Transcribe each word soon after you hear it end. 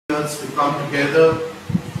years to come together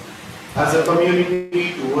as a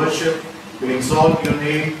community to worship, to exalt your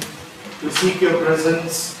name, to seek your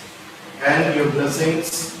presence and your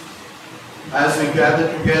blessings. As we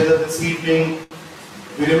gather together this evening,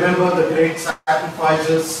 we remember the great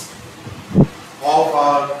sacrifices of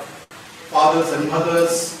our fathers and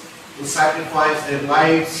mothers who sacrificed their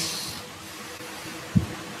lives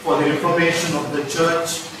for the reformation of the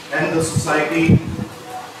church and the society.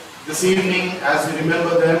 This evening, as we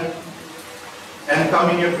remember them and come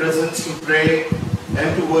in your presence to pray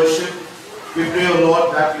and to worship, we pray, O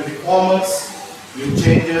Lord, that you reform us, you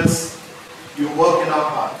change us, you work in our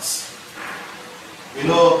hearts. We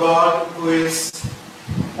know a God who is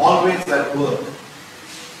always at work.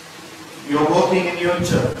 You are working in your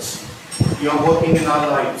church. You are working in our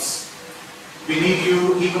lives. We need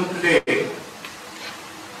you even today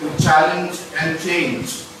to challenge and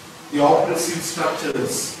change the oppressive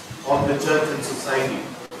structures of the church and society.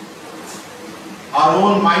 Our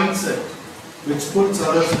own mindset, which puts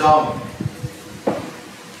others down,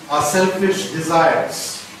 our selfish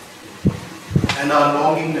desires, and our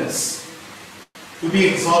longingness to be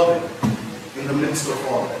exalted in the midst of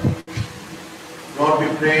all that. Lord,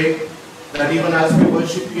 we pray that even as we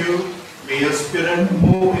worship you, may your Spirit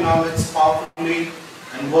move in our midst powerfully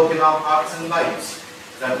and work in our hearts and lives,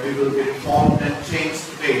 that we will be reformed and changed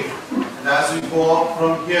today. And as we go out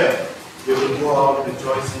from here, we will go out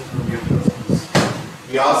rejoicing from your presence.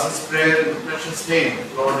 We ask this prayer in the precious name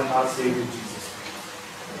of Lord and our Savior Jesus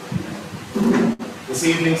Christ. This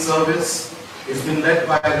evening's service has been led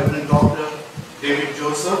by Reverend Dr. David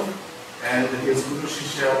Joseph and his Guru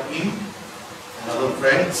Shishya team and other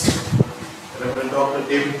friends. Reverend Dr.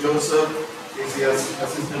 David Joseph is the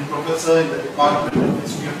Assistant Professor in the Department of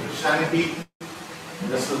History of Christianity. The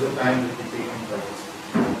rest of the time will be taken by this.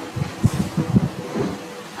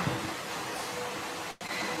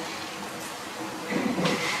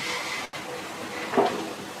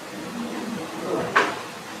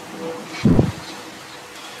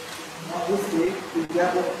 On this day, we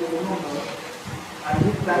gather to remember and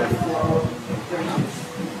give thanks for our friendships.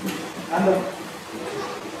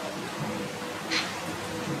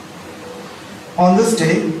 On this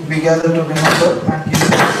day, we gather to remember and give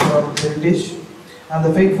thanks for our heritage and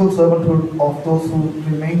the faithful servanthood of those who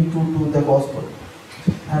remain true to the gospel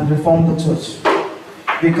and reform the church.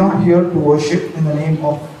 We come here to worship in the name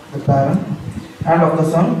of the Parent and of the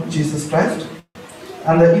Son, Jesus Christ,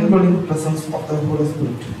 and the indwelling presence of the Holy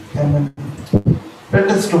Spirit. Amen. Let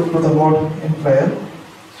us look to the Lord in prayer.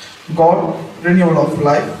 God, renewal of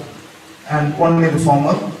life and only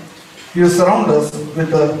reformer, you surround us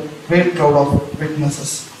with a great crowd of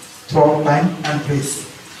witnesses throughout time and place,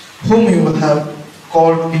 whom you will have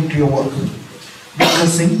called into your work,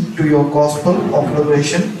 witnessing to your gospel of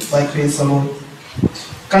liberation by grace alone.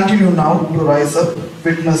 Continue now to rise up,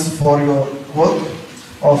 witness for your work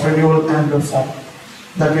of renewal and reform,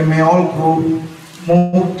 that we may all grow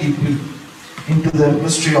more deeply into the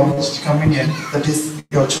mystery of communion, that is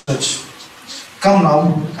your church. Come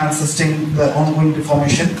now and sustain the ongoing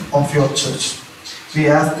reformation of your church. We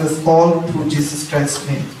ask this all through Jesus Christ's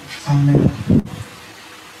name. Amen.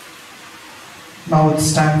 Now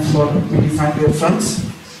it's time for we define dear friends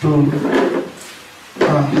to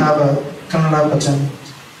have a Kannada bhajan.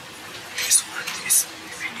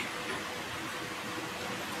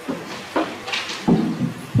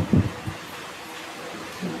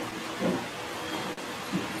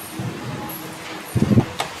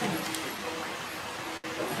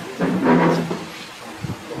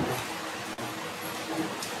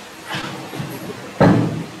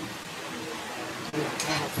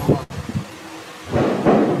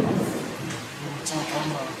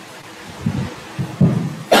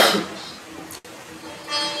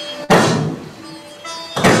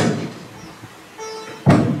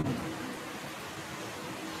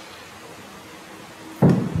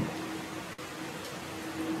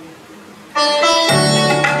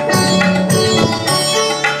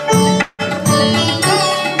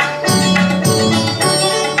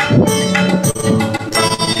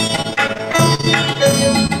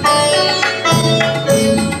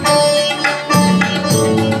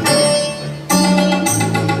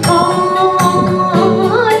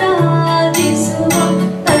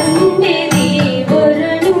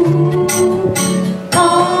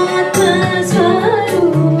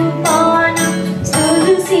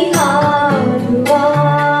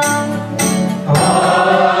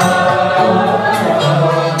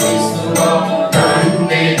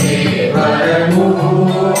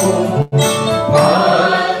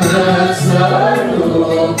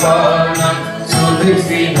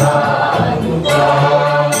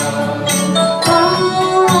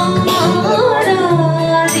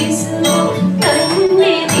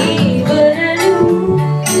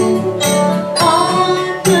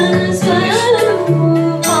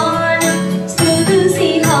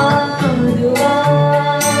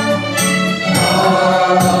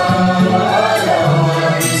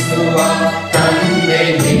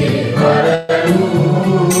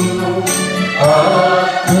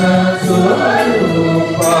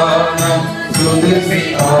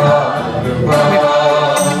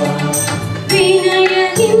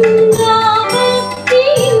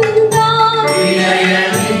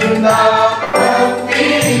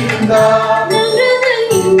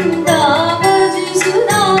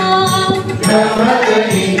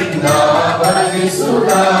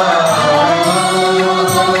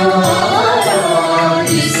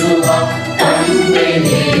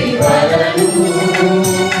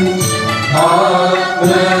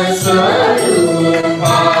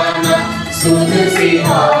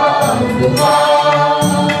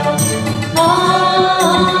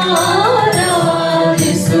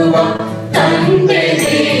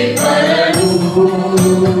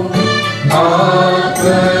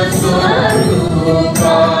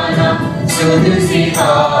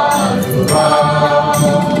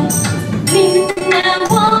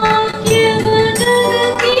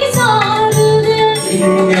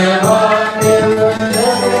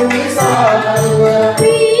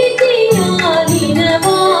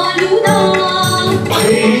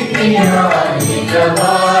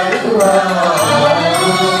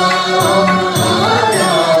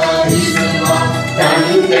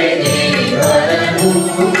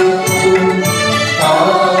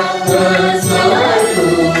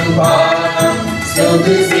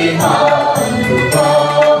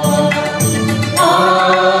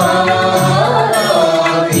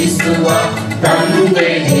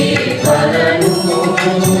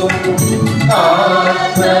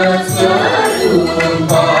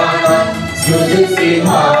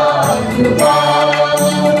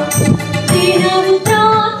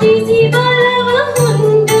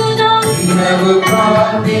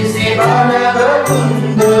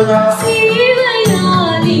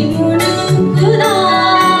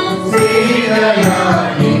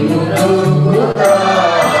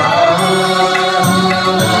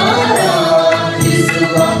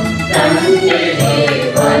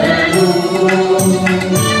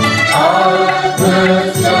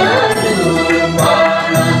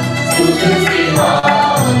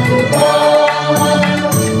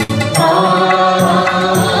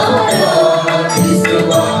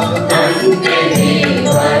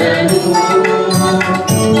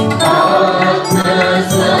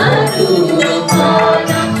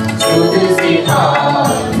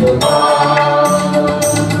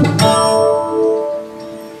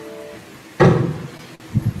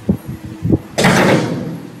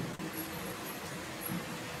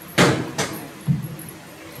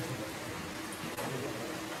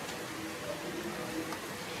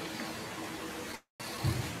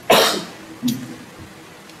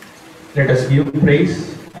 Let us give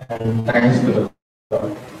praise and thanks to the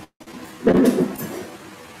Lord.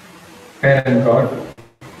 Parent God,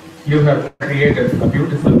 you have created a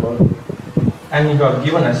beautiful world and you have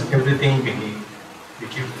given us everything we need. We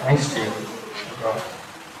give thanks to you, God.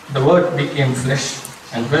 The Word became flesh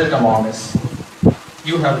and dwelt among us.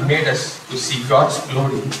 You have made us to see God's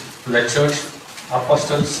glory to the church,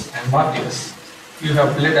 apostles and martyrs. You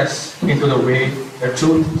have led us into the way, the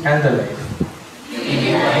truth and the life.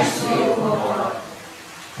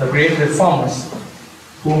 The great reformers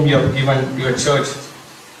whom you have given to your church,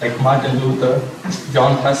 like Martin Luther,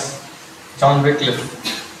 John Huss, John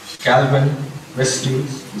Wycliffe, Calvin, Wesley,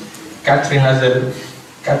 Catherine Hazel,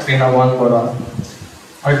 Katharina von Bora,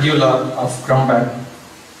 Ardula of Grumbach,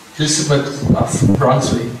 Elizabeth of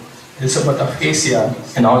Brunswick, Elizabeth of Asia,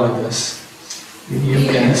 and all others. We give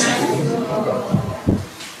thanks to you, God.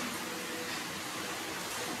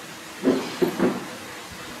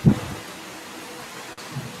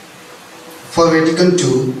 For Vatican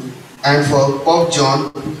II and for Pope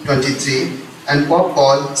John 23 and Pope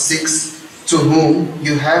Paul 6, to whom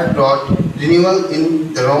you have brought renewal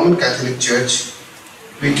in the Roman Catholic Church,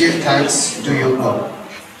 we give thanks to you, God.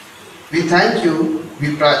 We thank you,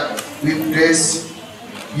 we praise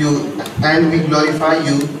you, and we glorify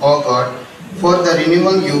you, O God, for the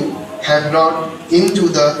renewal you have brought into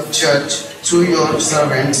the church through your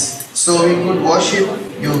servants, so we could worship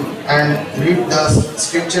you and read the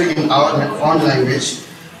scripture in our own language.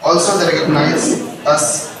 Also they recognize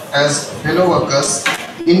us as fellow workers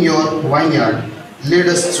in your vineyard. Lead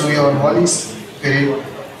us through your Holy Spirit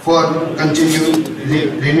for continued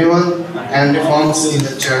renewal and reforms in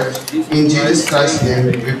the church. In Jesus Christ's name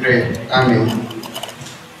we pray. Amen.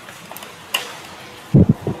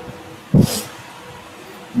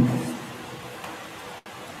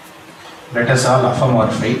 Let us all affirm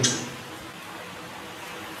our faith.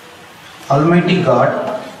 Almighty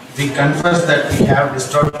God, we confess that we have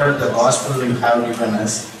distorted the gospel you have given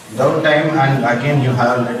us. Thou time and again you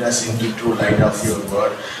have led us into true light of your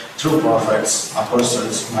word through prophets,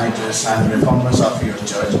 apostles, martyrs and reformers of your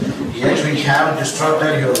church. Yet we have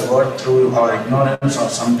distorted your word through our ignorance or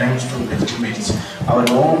sometimes through legitimates, our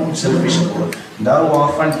own selfish goal. Thou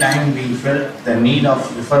oftentimes we felt the need of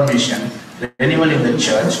reformation. renewal in the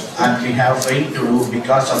church, and we have failed to do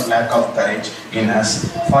because of lack of courage in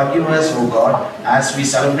us. Forgive us, O God, as we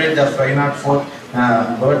celebrate the 504th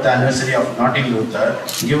birth anniversary of Martin Luther.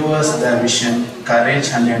 Give us the vision, courage,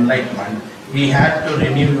 and enlightenment. We had to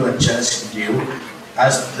renew your church. Give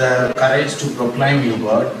us the courage to proclaim your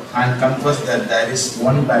word and confess that there is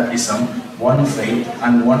one baptism, one faith,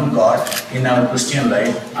 and one God in our Christian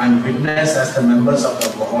life, and witness as the members of the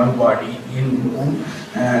one body, in whom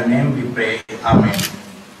name we pray. Amen.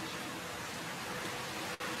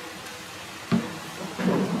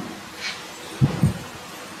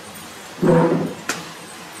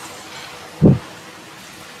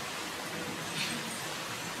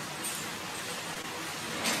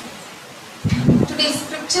 Today's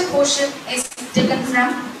scripture portion is taken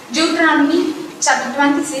from Deuteronomy chapter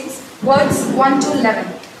 26, words 1 to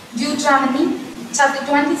 11. Deuteronomy chapter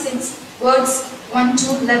 26, words 1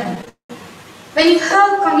 to 11. When you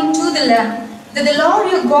have come into the land that the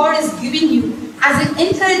Lord your God is giving you as an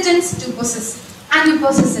inheritance to possess, and you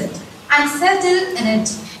possess it, and settle in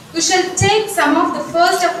it, you shall take some of the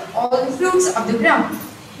first of all the fruits of the ground,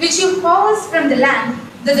 which you harvest from the land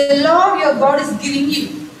that the Lord your God is giving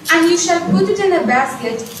you, and you shall put it in a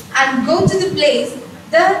basket and go to the place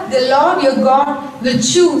that the Lord your God will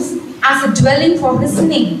choose as a dwelling for his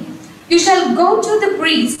name. You shall go to the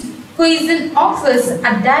priest who is in office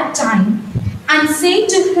at that time and say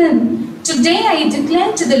to him, Today I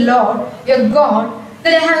declare to the Lord your God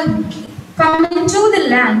that I have come into the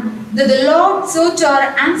land that the Lord swore to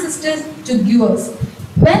our ancestors to give us.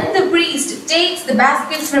 When the priest takes the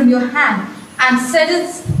basket from your hand and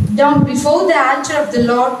settles down before the altar of the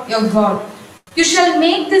Lord your God, you shall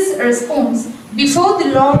make this response before the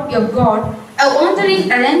Lord your God. A wandering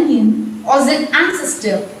Aramean was an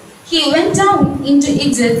ancestor. He went down into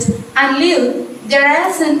Egypt and lived there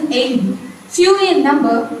as an alien, few in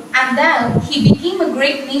number, and there he became a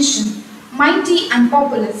great nation, mighty and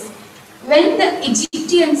populous. When the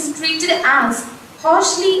Egyptians treated us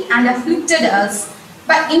harshly and afflicted us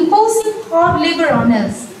by imposing hard labor on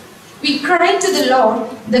us, we cried to the Lord,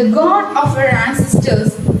 the God of our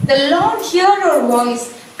ancestors. The Lord heard our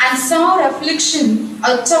voice and saw our affliction,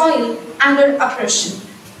 our toil, and our oppression.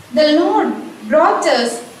 The Lord brought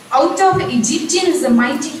us out of Egypt with a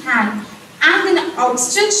mighty hand and an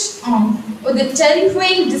outstretched arm, with a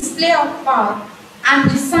terrifying display of power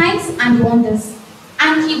and with signs and wonders.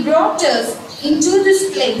 And he brought us into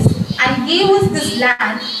this place and gave us this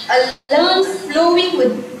land, a land flowing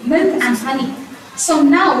with milk and honey. So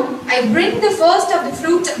now I bring the first of the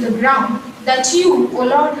fruit of the ground that you, O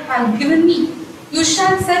Lord, have given me. You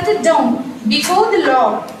shall set it down before the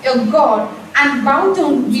Lord your God and bow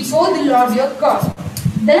down before the Lord your God.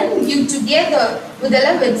 Then you, together with the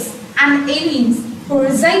Levites and aliens who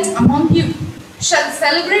reside among you, shall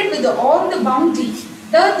celebrate with all the bounty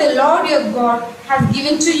that the Lord your God has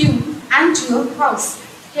given to you and to your house.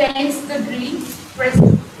 Hence the dream. Praise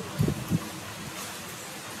God.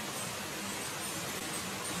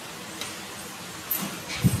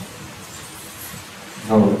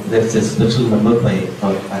 Now, there's a special number by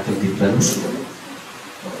our faculty friends.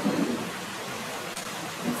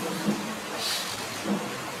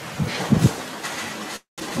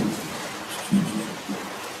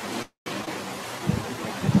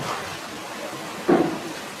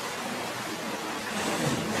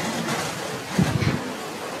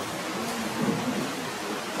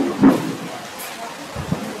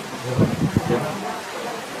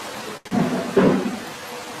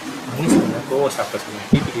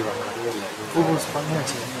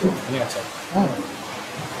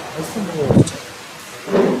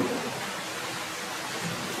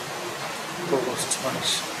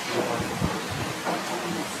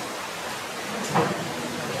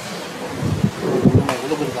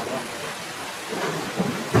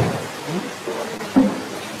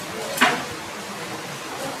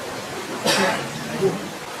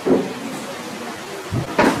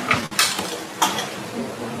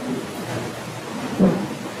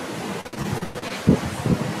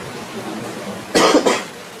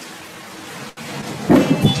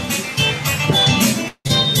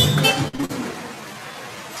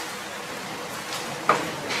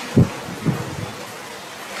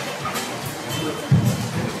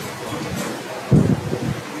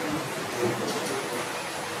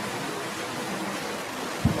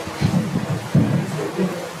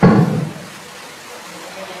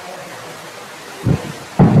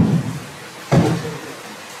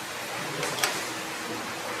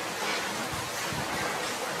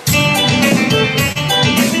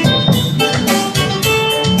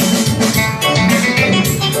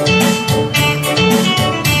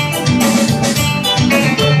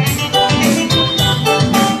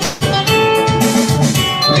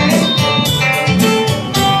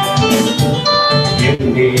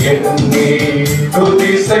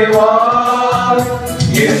 துதி செய்வார்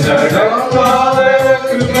என்றடங்காத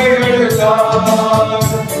கிருபைகளுக்காக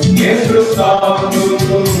என்று தாங்கும்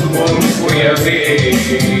உன் புயவே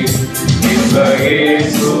இந்த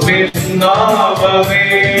இயேசுவின் நாமமே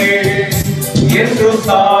என்று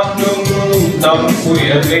தாங்கும் தம்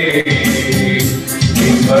புயவே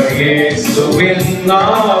இந்த இயேசுவின்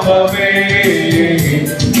நாமமே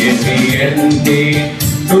எண்ணி எண்ணி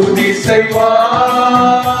துதி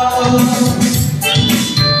செய்வார்.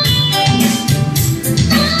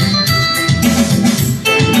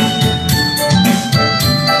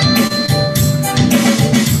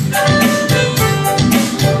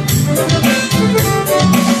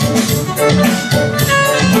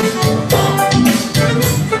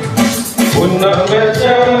 உன்னத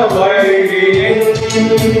வைரியின்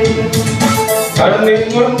கண்ணின்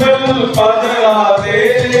முன்னில் பதறாதே,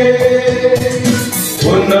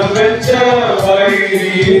 உன்னத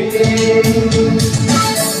வைரியின்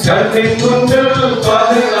கண்ணின் முன்னில்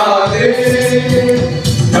பதறாதே,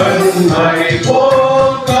 கண்மணி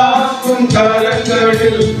போல் காக்கும்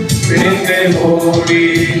கரங்களில் பிடிந்தே மூடி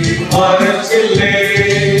மறைச்சில்லே,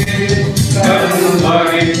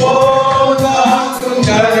 கண்மணி போல் காக்கும்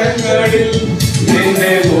கரங்களில்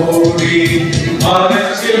பிடிந்தே மூடி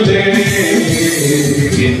மறைச்சில்லே.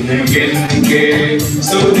 இன்கே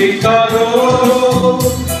சுதிக்காரோ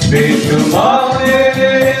बेशुमारे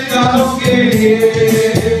तारों के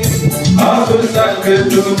अब तक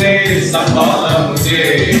तूने संभाला मुझे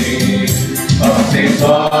अपने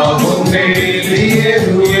बाहों में लिए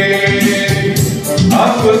हुए,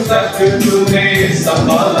 अब तक तूने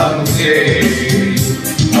संभाला मुझे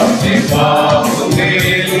अपने बाहों में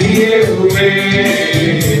लिए हुए.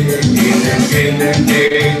 इनके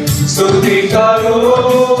स्तुति करो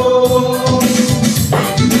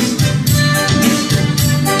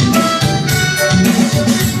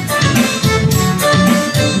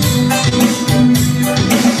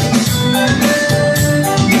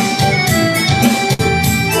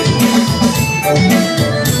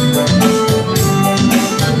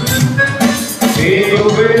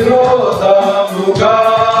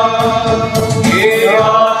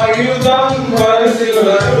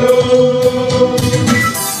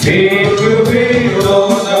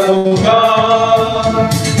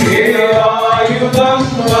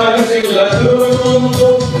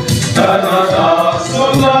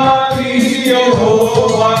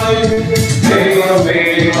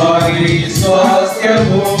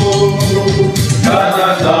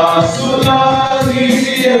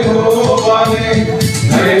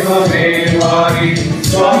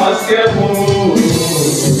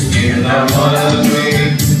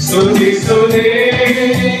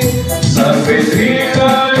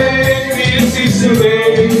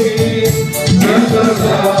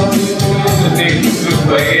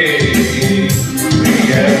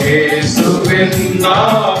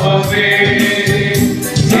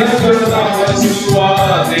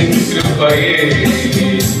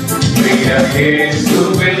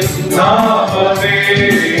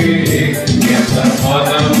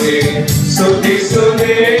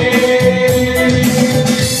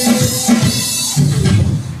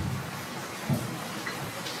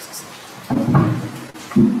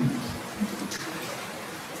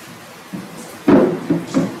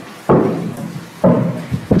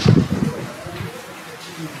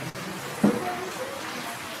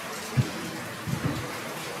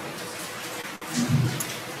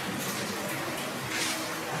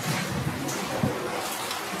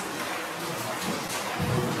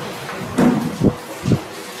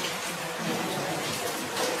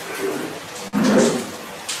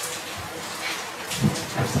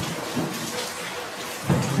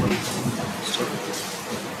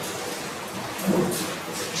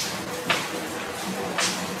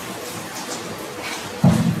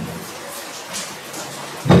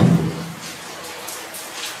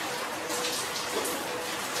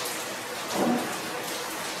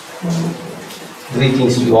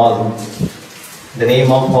Greetings to you all. In the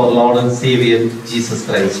name of our Lord and Savior, Jesus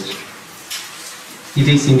Christ. It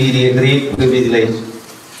is indeed a great privilege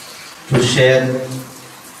to share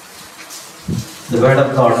the Word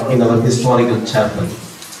of God in our historical chapel.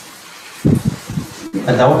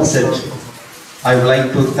 At the outset, I would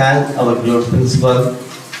like to thank our beloved principal,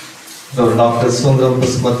 Dr. Sundram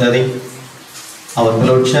Pusmatari, our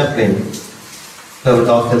beloved chaplain,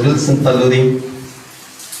 Dr. Wilson Talluri,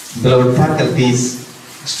 beloved faculties,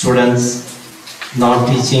 students,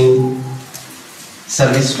 non-teaching,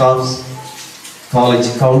 service staffs, college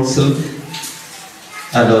council,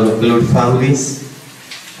 and our beloved families,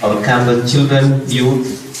 our campus children, youth,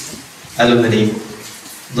 alumni,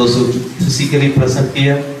 those who physically present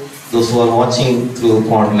here, those who are watching through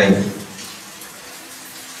online.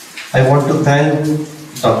 I want to thank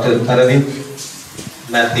Dr. Aravind,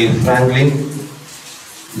 Matthew Franklin,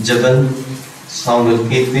 Jaban, Samuel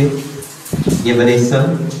Gateway,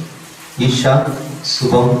 Ebenezer, Isha,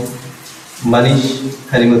 Subham, Manish,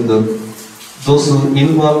 Harimuddhu, those who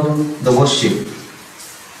involved the worship,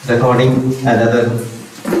 recording and other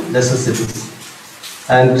necessities,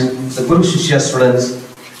 and the Guru Shishya students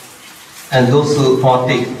and those who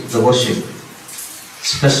partake the worship.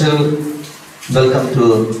 Special welcome to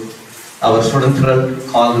our student friend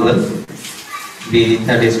Caldwell, the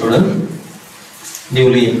third year student,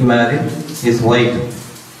 newly married, his wife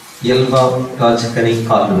Yelva Rajkani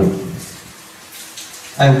Caldwell.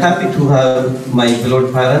 I am happy to have my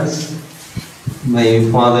beloved parents, my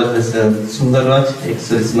father Mr. Sundarraj,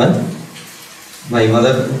 ex-serviceman, my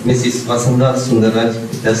mother Mrs. Vasanta Sundarraj,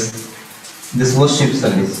 with us this worship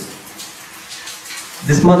service.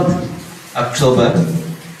 This month, October,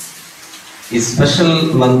 is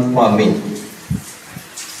special month for me.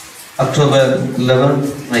 October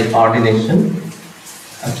 11th, my ordination.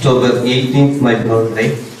 October 18th, my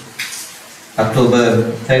birthday.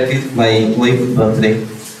 October 30th, my wife's birthday.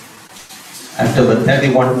 October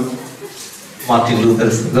 31, Martin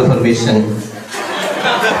Luther's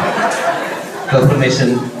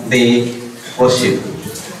Reformation Day worship.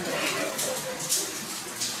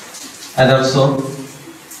 And also,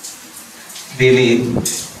 really,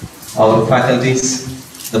 our faculties,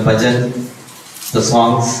 the bhajan, the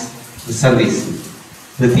songs, the service,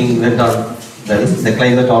 everything went on well. The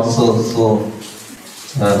climate also so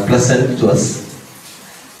pleasant to us.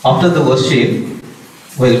 After the worship,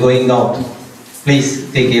 while going out,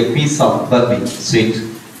 please take a piece of burfi sweet,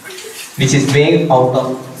 which is made out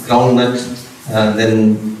of groundnut,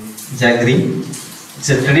 then jaggery. It's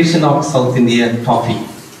a tradition of South Indian toffee.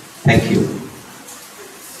 Thank you.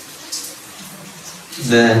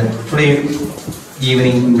 The today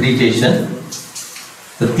evening meditation,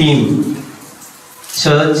 the theme,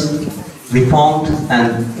 Church, Reformed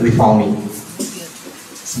and Reforming.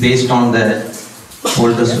 It's based on the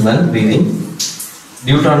Old Testament reading.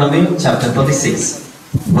 Deuteronomy chapter 26,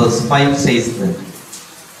 verse 5 says that,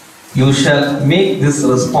 "You shall make this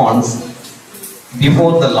response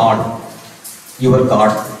before the Lord, your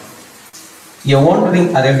God. A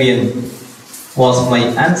wandering Arabian was my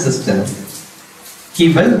ancestor.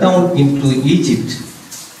 He went down into Egypt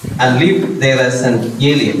and lived there as an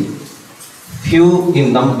alien, few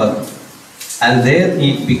in number, and there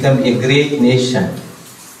he became a great nation,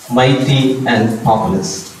 mighty and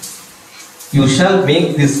populous. You shall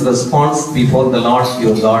make this response before the Lord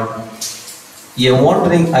your God. A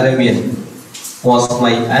wandering Arabian was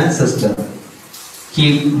my ancestor.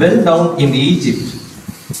 He went down into Egypt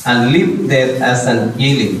and lived there as an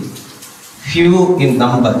alien, few in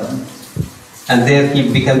number, and there he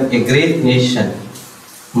became a great nation,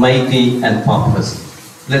 mighty and populous."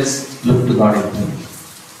 Let's look to God in prayer.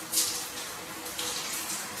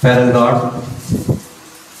 Parent God,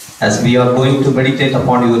 as we are going to meditate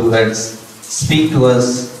upon your words, speak to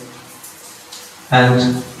us,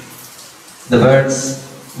 and the words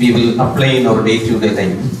we will apply in our day-to-day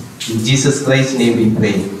life. In Jesus Christ's name we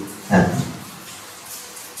pray. Amen.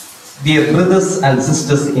 Dear brothers and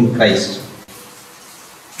sisters in Christ,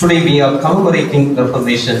 today we are commemorating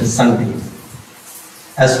Reformation Sunday.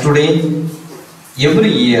 As today,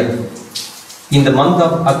 every year, in the month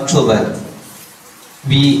of October,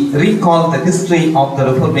 we recall the history of the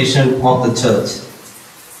Reformation of the Church.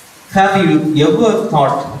 Have you ever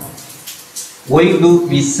thought, why do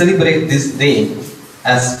we celebrate this day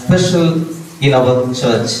as special in our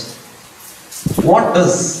church? What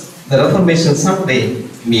does the Reformation Sunday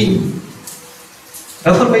mean?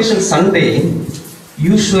 Reformation Sunday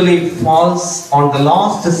usually falls on the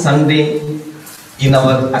last Sunday in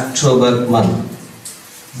our October month,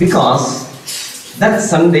 because that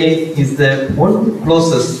Sunday is the one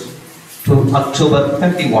closest to October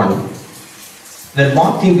 31, when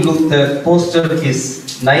Martin Luther posted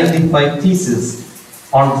his 95 Theses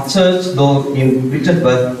on the church door in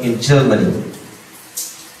Wittenberg in Germany.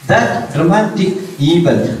 That dramatic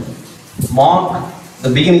event marked the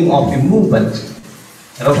beginning of a movement,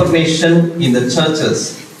 Reformation in the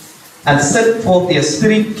churches, and set forth a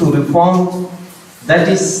spirit to reform that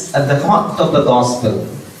is at the heart of the gospel.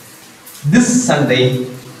 This Sunday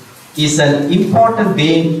is an important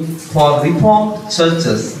day for Reformed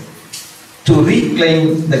churches to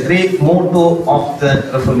reclaim the great motto of the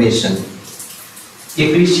Reformation,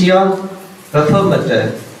 Ecclesia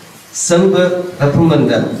Reformata Semper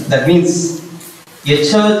Reformanda. That means a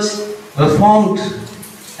church reformed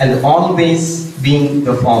and always being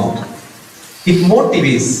reformed. It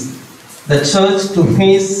motivates the church to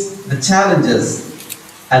face the challenges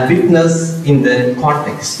and witness in the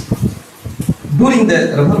context. During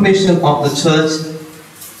the Reformation of the church,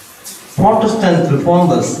 Protestant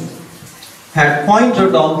reformers had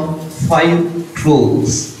pointed out 5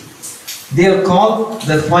 truths. They are called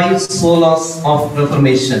the 5 solas of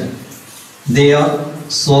Reformation. They are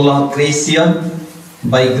sola gratia,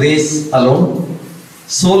 by grace alone;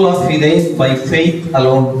 sola fide, by faith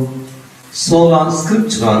alone; sola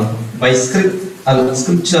scriptura, by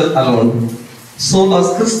scripture alone;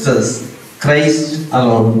 sola Christus, Christ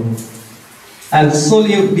alone; and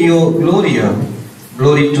soli Deo gloria,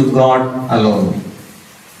 glory to God alone.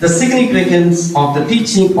 The significance of the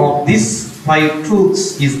teaching of these 5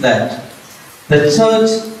 truths is that the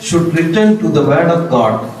church should return to the Word of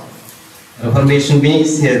God. Reformation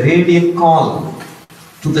makes a radiant call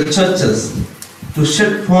to the churches to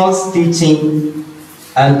shed false teaching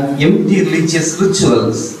and empty religious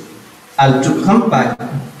rituals and to come back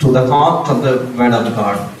to the heart of the Word of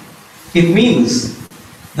God. It means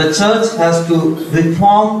the church has to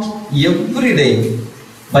reform every day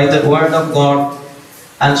by the Word of God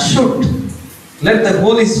and should let the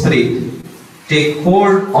Holy Spirit take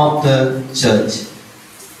hold of the church.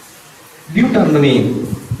 Deuteronomy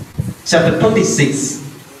chapter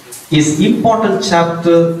 26 is important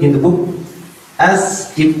chapter in the book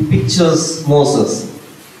as it pictures Moses.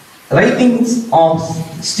 Writings of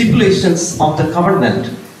stipulations of the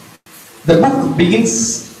covenant. The book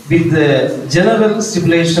begins with the general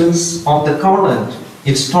stipulations of the covenant.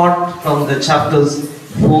 It starts from the chapters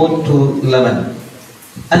 4 to 11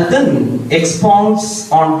 and then expounds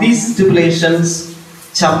on these stipulations,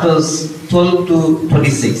 chapters 12 to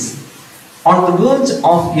 26. On the verge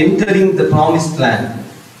of entering the promised land,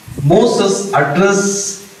 Moses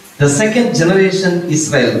addressed the second generation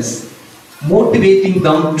Israelites, motivating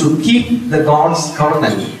them to keep the God's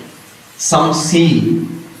covenant. Some see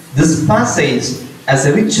this passage as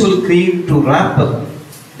a ritual creed to wrap up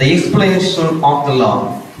the explanation of the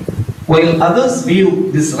law, while others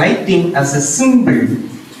view this writing as a symbol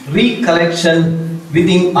recollection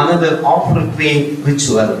within another arbitrary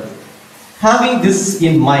ritual. Having this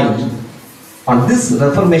in mind, on this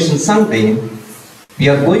Reformation Sunday, we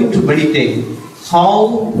are going to meditate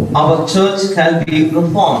how our church can be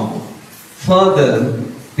reformed further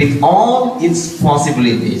with all its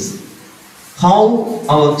possibilities. How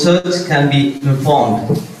our church can be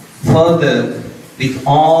reformed further with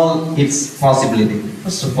all its possibilities.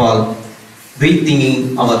 First of all,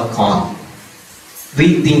 rethinking our call.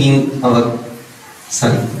 Rethinking our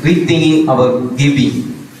giving.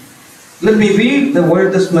 Let me read the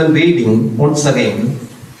Old Testament reading once again.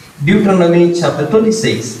 Deuteronomy chapter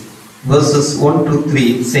 26, verses 1 to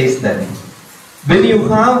 3 says that, when you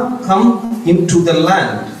have come into the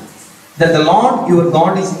land that the Lord your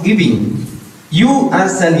God is giving you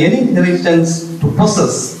as an inheritance to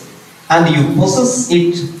possess, and you possess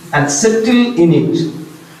it and settle in it,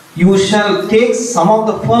 you shall take some of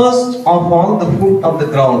the first of all the fruit of the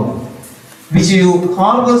ground, which you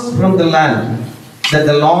harvest from the land that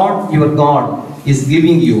the Lord your God is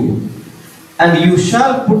giving you, and you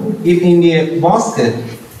shall put it in a basket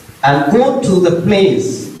and go to the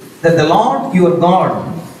place that the Lord your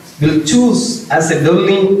God will choose as a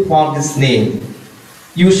dwelling for his name.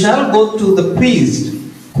 You shall go to the priest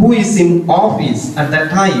who is in office at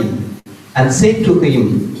that time and say to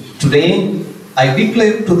him, today I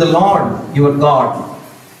declare to the Lord your God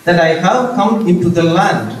that I have come into the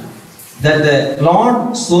land that the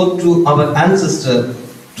Lord swore to our ancestor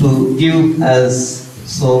to give us.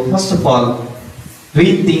 So first of all,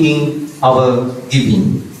 rethinking our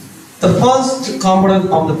giving. The first component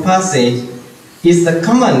of the passage is the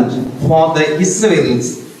command for the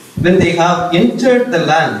Israelites when they have entered the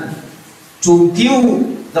land to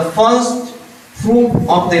give the first fruit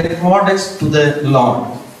of their products to the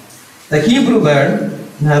Lord. The Hebrew word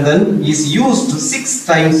Nathan is used 6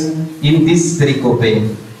 times in this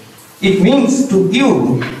pericope. It means to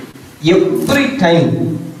give. Every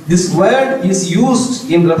time this word is used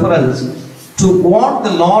in reference to what the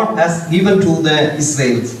Lord has given to the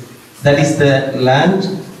Israelites, that is the land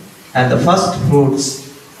and the first fruits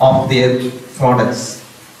of their products.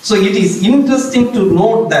 So it is interesting to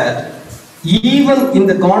note that even in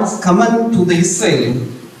the God's command to the Israel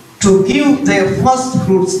to give their first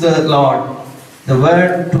fruits to the Lord, the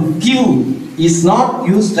word to give is not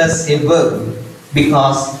used as a verb,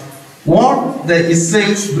 because what the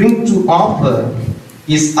Israelites bring to offer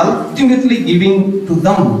is ultimately giving to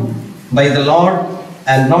them by the Lord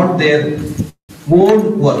and not their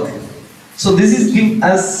own work. So this is give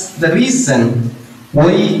us the reason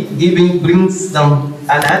why giving brings them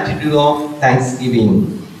an attitude of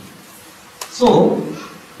thanksgiving. So,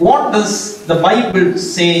 what does the Bible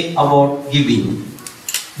say about giving?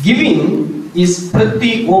 Giving is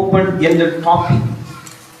pretty open-ended topic.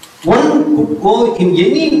 One could go in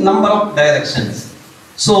any number of directions.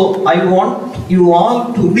 So, I want you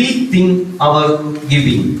all to rethink our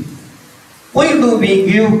giving. Why do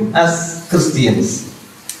we give as Christians?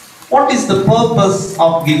 What is the purpose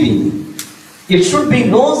of giving? It should be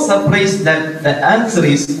no surprise that the answer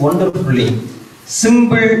is wonderfully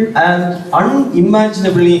simple and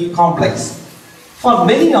unimaginably complex. For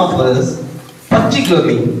many of us,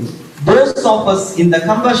 particularly those of us in the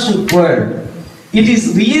conversion world, it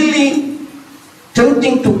is really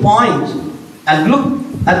tempting to point and look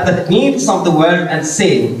at the needs of the world and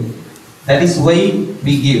say, that is why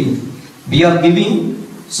we give. We are giving,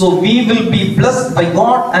 so we will be blessed by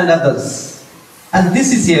God and others. And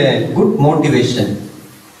this is a good motivation.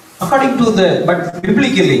 According to but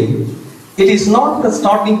biblically, it is not the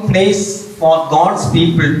starting place for God's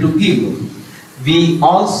people to give. We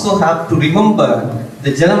also have to remember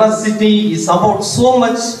the generosity is about so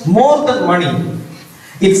much more than money.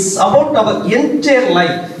 It's about our entire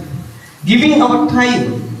life, giving our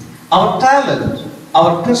time, our talent,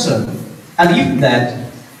 our treasure, and if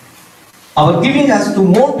that, our giving has to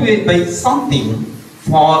motivate by something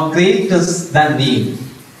far greater than need.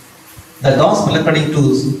 The Gospel according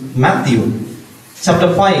to Matthew,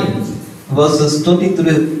 chapter 5, verses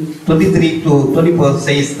 23 to 24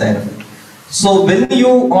 says that, so when you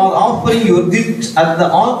are offering your gift at the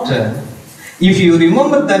altar, if you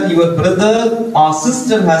remember that your brother or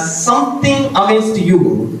sister has something against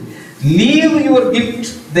you, leave your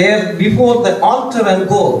gift there before the altar and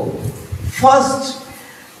go. First,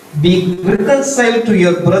 be reconciled to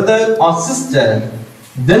your brother or sister,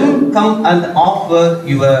 then come and offer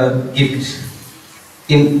your gift.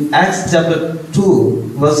 In Acts chapter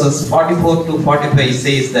 2, verses 44 to 45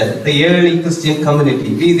 says that the early Christian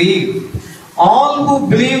community, we read, all who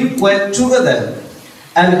believed were together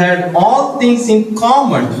and had all things in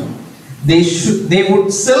common. They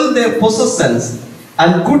would sell their possessions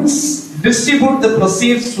and goods, distribute the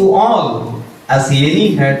proceeds to all as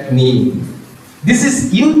any had need. This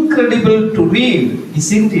is incredible to read,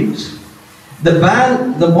 isn't it? The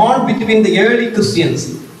bond between the early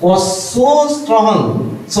Christians was so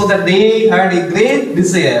strong so that they had a great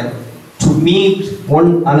desire to meet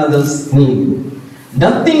one another's need.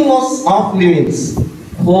 Nothing was off limits.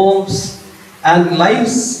 Homes and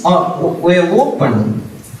lives were open.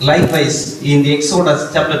 Likewise, in the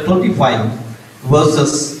Exodus chapter 25,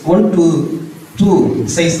 verses 1 to 2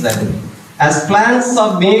 says that, as plans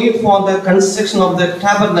are made for the construction of the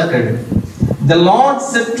tabernacle, the Lord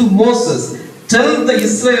said to Moses, tell the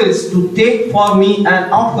Israelites to take for me an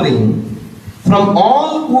offering. From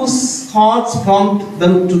all whose hearts prompt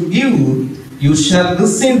them to give, you shall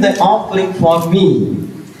receive the offering for me.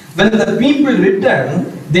 When the people returned,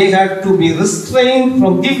 they had to be restrained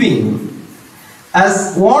from giving,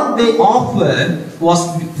 as what they offered was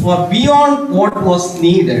for beyond what was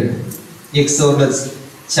needed. Exodus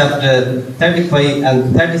chapter 35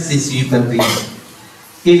 and 36 you can read.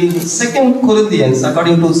 In 2 Corinthians,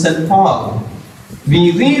 according to St. Paul,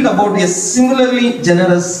 we read about a similarly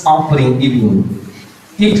generous offering giving.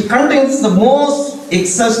 It contains the most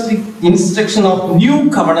exhaustive instruction of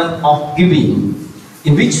new covenant of giving,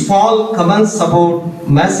 in which Paul comments about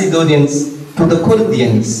Macedonians to the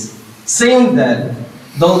Corinthians, saying that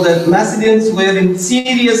though the Macedonians were in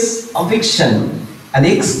serious affliction and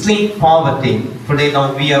extreme poverty, today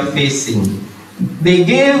now we are facing, they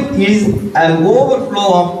gave an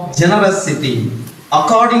overflow of generosity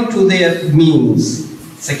according to their means.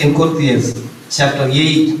 2 Corinthians chapter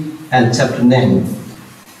 8 and chapter 9.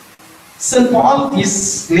 St. Paul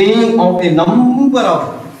is laying out a number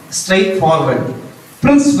of straightforward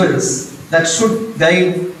principles that should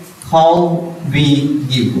guide how we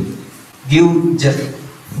give. Give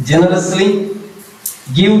generously,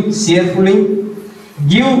 give cheerfully,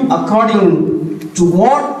 give according to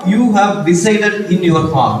what you have decided in your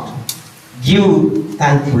heart, give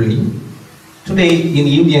thankfully. Today in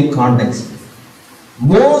Indian context,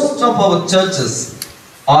 most of our churches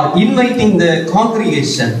are inviting the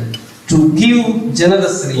congregation to give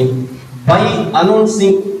generously by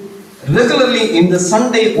announcing regularly in the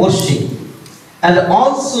Sunday worship and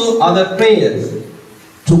also other prayers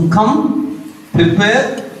to come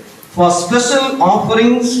prepare for special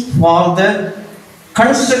offerings for the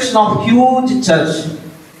construction of huge church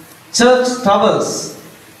towers,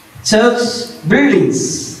 church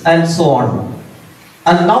buildings, and so on.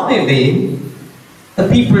 And nowadays, the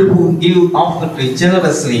people who give offeringly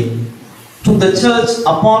generously to the church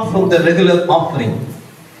apart from the regular offering,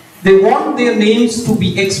 They want their names to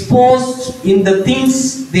be exposed in the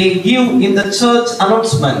things they give in the church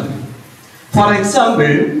announcement. For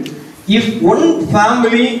example, if one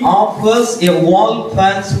family offers a wall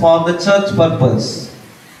fence for the church purpose,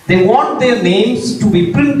 they want their names to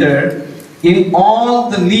be printed in all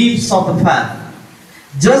the leaves of the fan,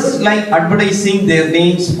 just like advertising their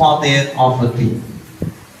names for their offering.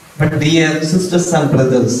 But dear sisters and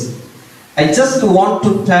brothers, I just want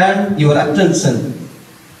to turn your attention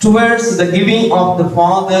towards the giving of the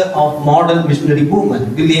father of modern missionary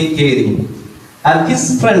movement, William Carey, and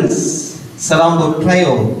his friends, Sarambo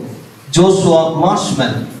Trio, Joshua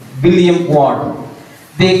Marshman, William Ward.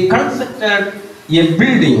 They constructed a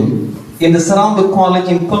building in the Sarambo College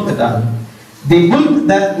in Kolkata. They built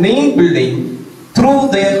that main building through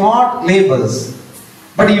their hard labors.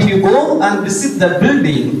 But if you go and visit the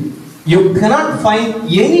building, you cannot find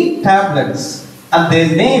any tablets and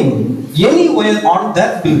their name anywhere on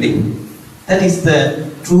that building. That is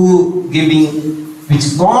the true giving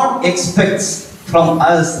which God expects from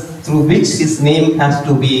us, through which His name has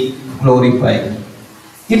to be glorified.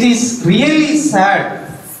 It is really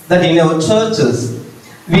sad that in our churches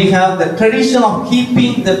we have the tradition of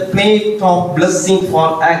keeping the plate of blessing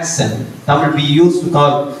for accent. Tamil we used to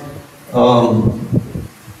call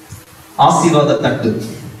Asirvada Tattu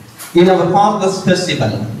in our harvest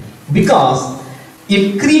festival, because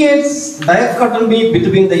it creates dichotomy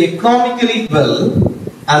between the economically well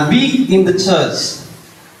and weak in the church.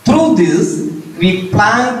 Through this, we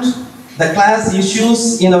plant the class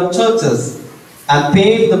issues in our churches and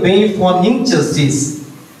pave the way for injustice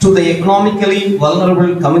to the economically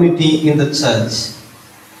vulnerable community in the church.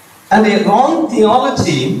 And a wrong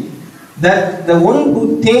theology that the one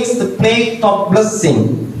who takes the plate of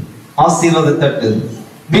blessing, Asirvada Tattu,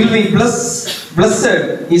 will be blessed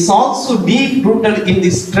is also deep rooted in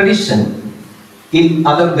this tradition. In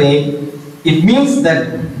other way, it means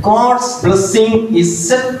that God's blessing is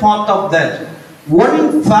set part of that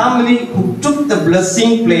one family who took the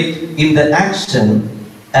blessing plate in the action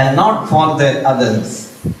and not for the others.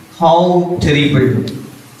 How terrible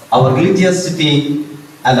our religiosity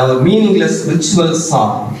and our meaningless rituals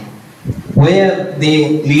are. Where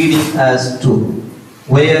they leading us to?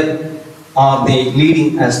 Where are they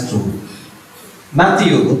leading us to?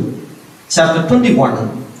 Matthew chapter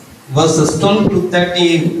 21 verses 12 to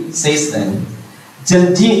 13 says then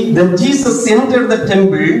Jesus entered the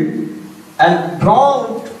temple and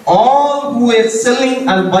brought all who were selling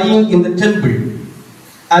and buying in the temple,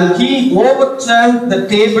 and he overturned the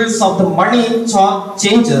tables of the money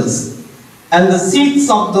changers and the seats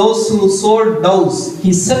of those who sold doves.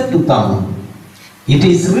 He said to them, "It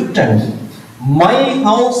is written, my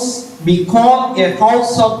house be called a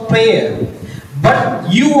house of prayer,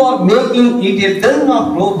 but you are making it a den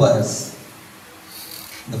of robbers."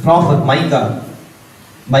 The prophet Micah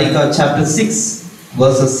chapter 6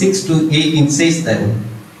 verses 6 to 18 says then,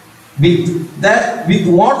 with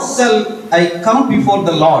what shall I come before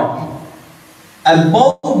the Lord and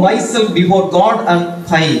bow myself before God and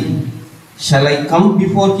pray? Shall I come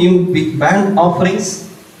before Him with burnt offerings,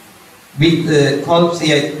 with calves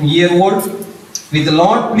a year old, with the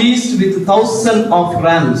Lord pleased with 1,000 of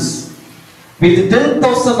rams, with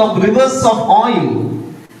 10,000 of rivers of oil?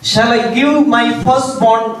 Shall I give my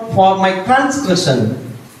firstborn for my transgression,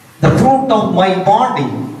 the fruit of my body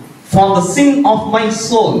for the sin of my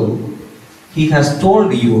soul? He has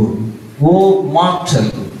told you, O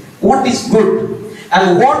mortal, what is good,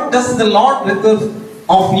 and what does the Lord require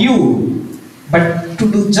of you, but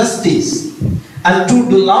to do justice, and to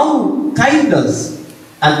do love kindness,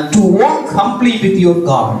 and to walk humbly with your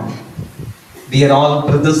God. Dear all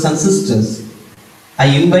brothers and sisters, I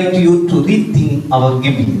invite you to rethink our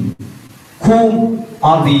giving. Whom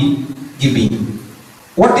are we giving?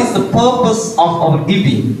 What is the purpose of our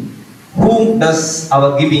giving? Whom does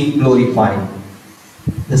our giving glorify?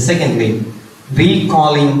 The second way,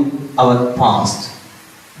 recalling our past.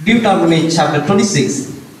 Deuteronomy chapter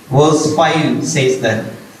 26 verse 5 says that,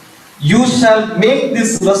 "You shall make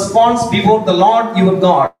this response before the Lord your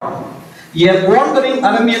God. A wandering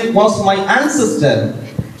Aramean was my ancestor.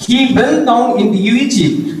 He went down into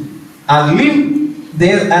Egypt and lived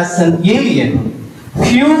there as an alien,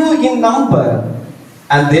 few in number,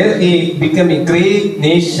 and there he became a great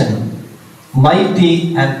nation,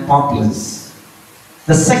 mighty and populous."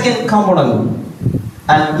 The second component,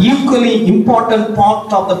 an equally important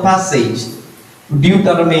part of the passage,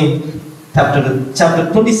 Deuteronomy chapter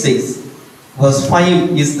 26 verse 5,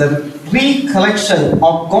 is the recollection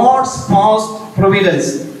of God's past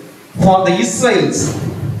providence for the Israelites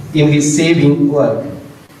in His saving work.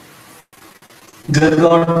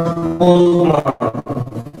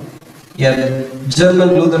 a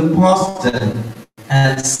German Lutheran pastor,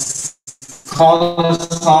 and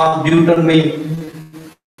scholars on Deuteronomy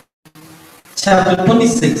chapter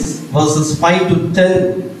 26, verses 5 to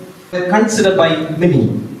 10, were considered by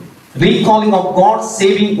many. Recalling of God's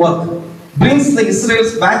saving work brings the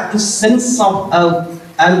Israelites back to sense of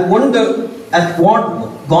and wonder at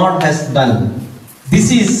what God has done.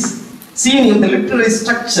 This is seen in the literary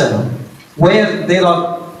structure where there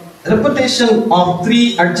are repetition of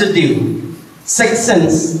three adjective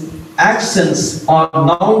sections, actions or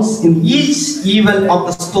nouns in each event of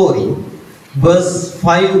the story. Verse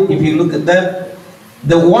 5, if you look at that,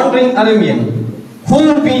 the wandering Aramean,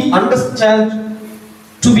 whom we understand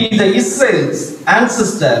to be the Israel's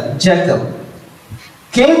ancestor Jacob,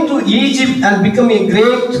 came to Egypt and became a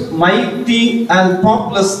great, mighty and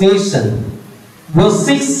populous nation. Verse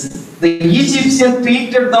 6, the Egyptians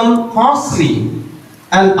treated them harshly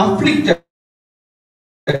and afflicted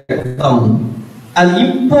them and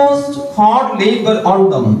imposed hard labor on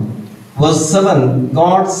them. Verse 7,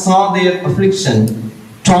 God saw their affliction,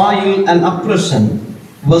 toil and oppression.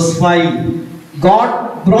 Verse 5,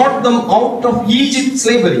 God brought them out of Egypt's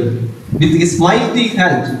slavery with his mighty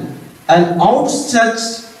hand and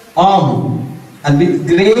outstretched arm and with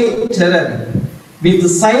great terror, with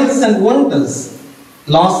signs and wonders.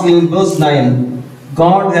 Lastly, in verse 9,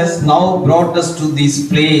 God has now brought us to this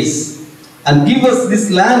place and give us this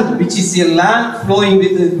land, which is a land flowing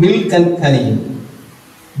with milk and honey.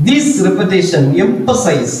 This repetition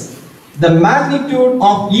emphasizes the magnitude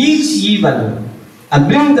of each event and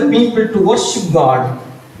bring the people to worship God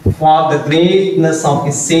for the greatness of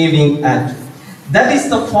his saving act. That is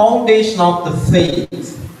the foundation of the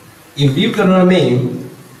faith. In Deuteronomy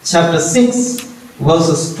chapter 6,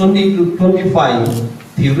 verses 20 to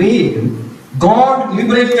 25, we read, God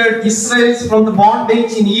liberated Israel from the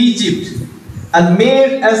bondage in Egypt and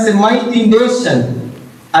made us a mighty nation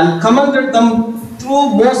and commanded them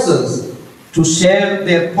through Moses to share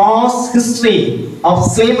their past history of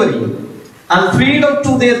slavery and freedom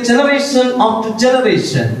to their generation after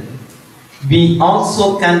generation. We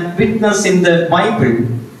also can witness in the Bible,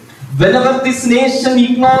 whenever this nation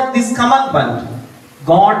ignored this commandment,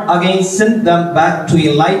 God again sent them back to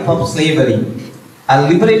a life of slavery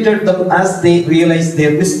and liberated them as they realized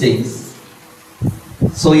their mistakes.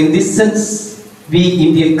 So in this sense, we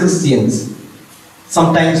Indian Christians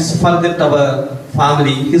sometimes forget our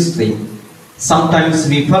family history. Sometimes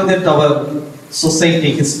we forget our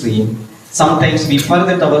society history. Sometimes we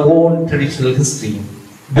forget our own traditional history.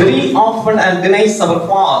 Very often and denies our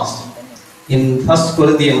past. In 1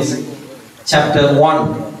 Corinthians chapter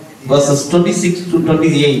 1, verses 26 to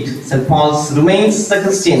 28, St. Paul reminds the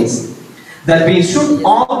Christians that we should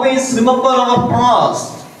always remember our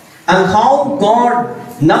past and how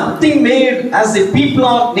God nothing made as a people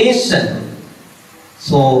or nation.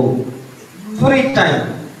 So, every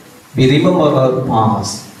time we remember our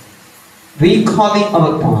past, recalling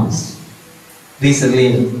our past.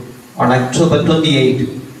 Recently, on October 28,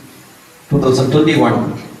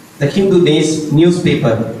 2021, the Hindu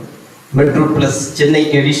newspaper Metropolis Chennai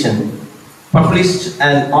edition published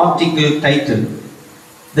an article titled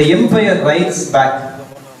 "The Empire Writes Back,"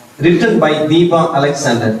 written by Deepa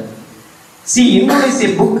Alexander. She includes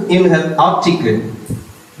a book in her article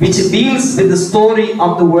which deals with the story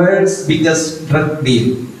of the world's biggest drug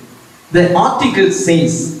deal. The article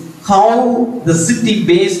says how the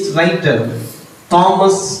city-based writer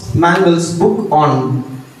Thomas Mangal's book on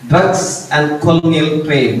drugs and colonial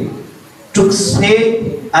trade took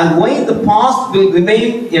shape and why the past will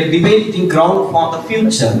remain a debating ground for the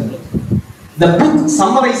future. The book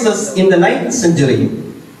summarizes in the 9th century,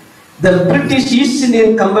 the British East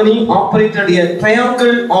Indian Company operated a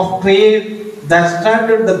triangle of trade that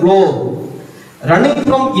started the globe, running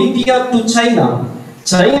from India to China,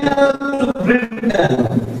 China to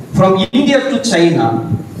Britain, from India to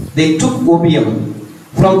China, they took opium.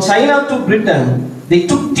 From China to Britain, they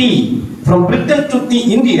took tea. From Britain to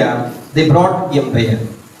India, they brought empire.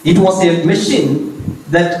 It was a machine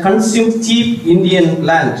that consumed cheap Indian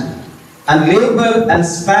land and labor and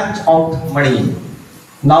spat out money.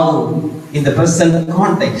 Now, in the present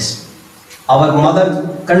context, our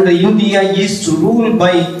mother country India used to rule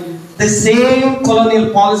by the same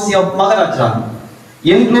colonial policy of Maharaja,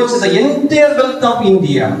 enclosed the entire wealth of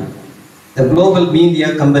India. The global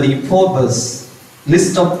media company Forbes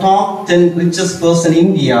list of top 10 richest person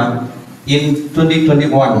in India in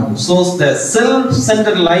 2021 shows the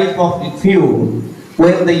self-centered life of a few,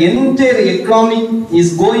 where the entire economy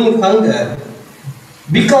is going hunger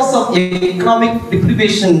because of economic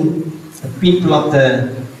deprivation of people of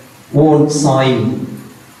the own soil.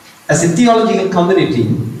 As a theological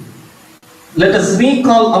community, Let us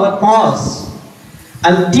recall our past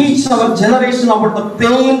and teach our generation about the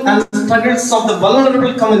pain and struggles of the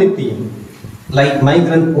vulnerable community, like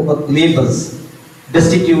migrant laborers,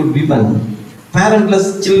 destitute women,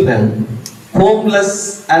 parentless children,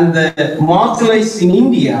 homeless and the marginalized in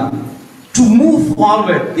India, to move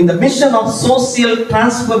forward in the mission of social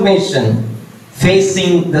transformation,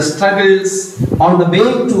 facing the struggles on the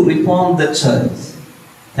way to reform the church.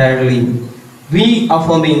 Thirdly,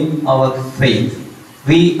 reaffirming our faith.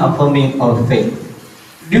 Reaffirming our faith.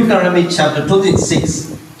 Deuteronomy chapter 26,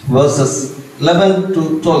 verses 11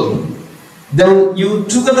 to 12. Then you,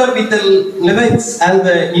 together with the Levites and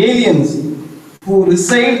the aliens who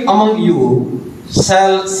reside among you,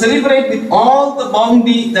 shall celebrate with all the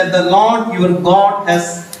bounty that the Lord your God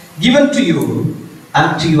has given to you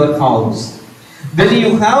and to your house. When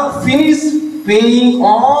you have finished paying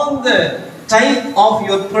all the tithe of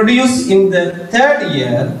your produce in the third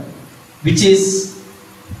year, which is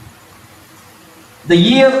the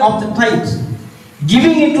year of the tithe,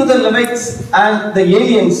 giving it to the Levites and the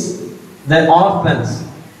aliens, the orphans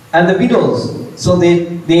and the widows, so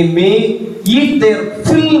that they may eat their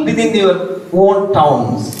fill within their own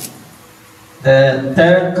towns. The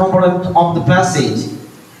third component of the passage,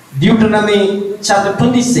 Deuteronomy chapter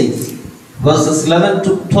 26, verses 11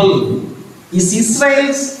 to 12, is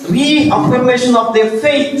Israel's reaffirmation of their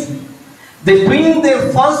faith. They bring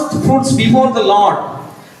their first fruits before the Lord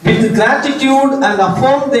with gratitude and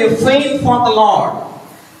affirm their faith for the Lord.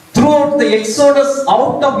 Throughout the exodus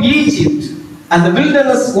out of Egypt and the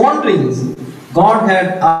wilderness wanderings, God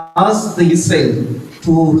had asked the Israel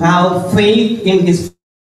to have faith in His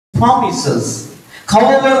promises.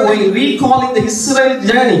 However, while recalling the Israel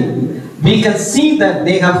journey, we can see that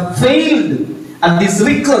they have failed at this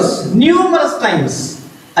request numerous times,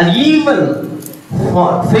 and even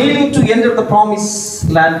failing to enter the promised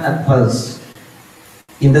land at first.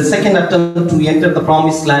 In the second attempt to enter the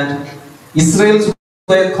promised land, Israelites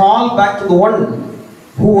were called back to the one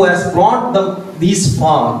who has brought them this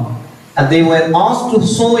far, and they were asked to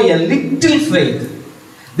show a little faith.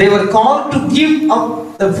 They were called to give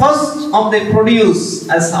up the first of their produce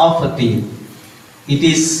as offering. It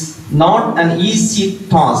is not an easy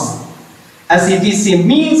task, as it is a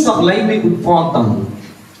means of livelihood for them.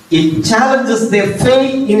 It challenges their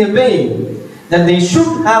faith in a way that they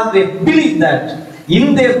should have a belief that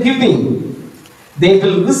in their giving, they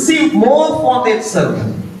will receive more for their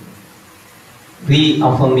service.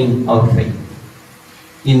 Reaffirming our faith.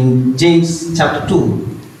 In James chapter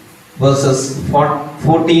 2, verses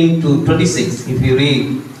 14 to 26, if you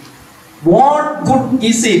read, "What good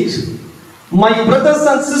is it, my brothers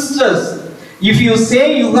and sisters, if you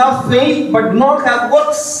say you have faith but do not have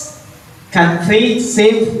works? Can faith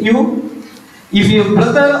save you? If your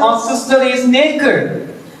brother or sister is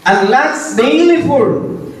naked and lacks daily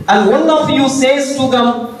food, and one of you says to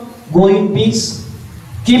them, 'Go in peace,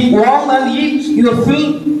 keep warm and eat your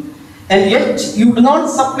fill,' and yet you do not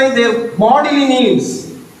supply their bodily needs,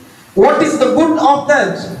 what is the good of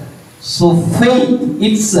that? So faith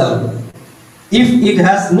itself, if it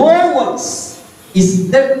has no works,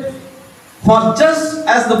 is dead. For just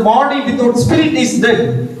as the body without spirit is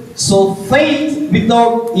dead, so faith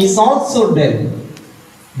without is also dead."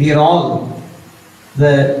 We are all,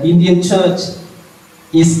 the Indian church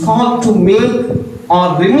is called to make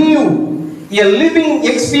or renew a living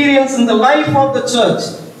experience in the life of the church,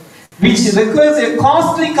 which requires a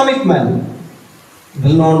costly commitment.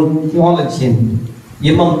 Well-known theologian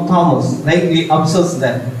M.M. Thomas rightly observes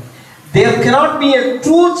that there cannot be a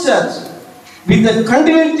true church with the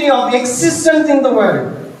continuity of existence in the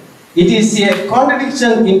world. It is a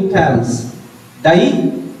contradiction in terms.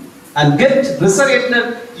 Die and get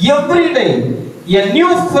resurrected every day. A new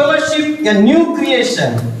fellowship, a new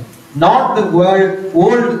creation, not the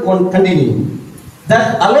old one continuing.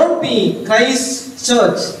 That alone be Christ's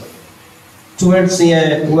church towards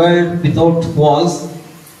a world without walls.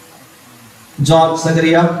 George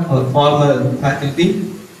Zachariah, our former faculty,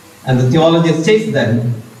 and the theologian says that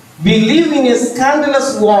we live in a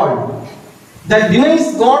scandalous world that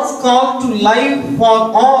denies God's call to life for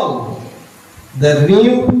all. The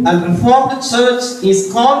renewed and reformed church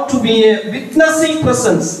is called to be a witnessing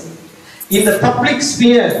presence in the public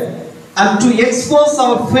sphere and to expose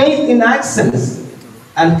our faith in actions,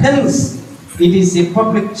 and hence it is a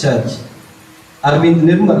public church. Arvind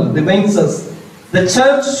Nirmal reminds us the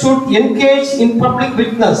church should engage in public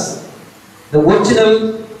witness. The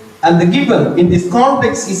original and the given in this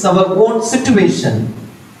context is our own situation,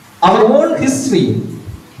 our own history,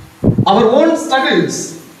 our own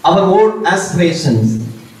struggles, our own aspirations,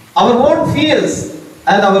 our own fears,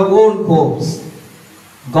 and our own hopes.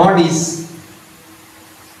 God is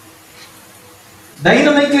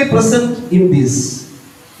dynamically present in this.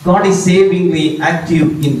 God is savingly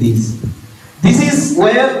active in this. This is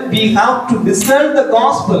where we have to discern the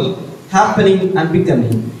gospel happening and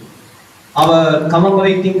becoming. Our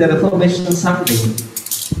commemorating the Reformation Sunday,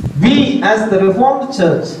 we as the Reformed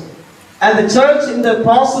Church and the church in the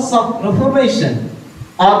process of Reformation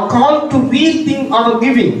are called to rethink our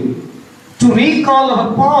giving, to recall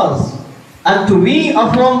our past, and to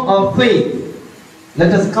reaffirm our faith.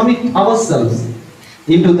 Let us commit ourselves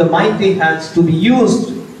into the mighty hands to be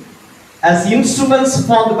used as instruments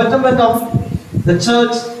for the betterment of the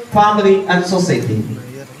church, family, and society.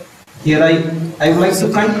 Here I would like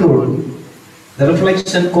to conclude the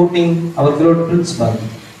reflection quoting our good principal,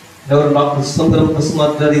 Reverend Dr. Sundaram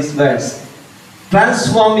Kusumadra's words.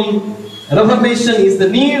 Transforming Reformation is the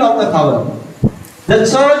need of the hour. The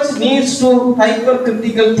church needs to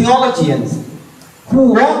hypercritical theologians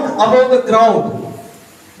who walk above the ground,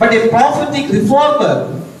 but a prophetic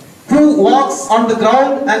reformer who walks on the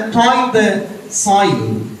ground and toil the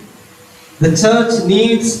soil. The church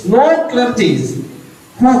needs no clergies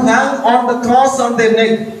who hang on the cross on their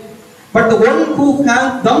neck, but the one who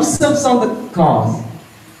hang themselves on the cross.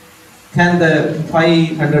 Can the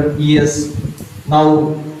 500 years,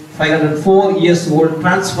 now 504 years old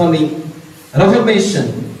transforming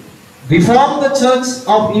Reformation reform the Church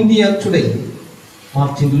of India today?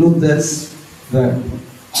 Martin Luther's word.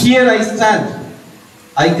 Here I stand.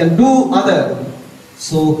 I can do other,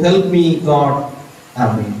 so help me God.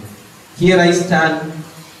 Amen. Here I stand.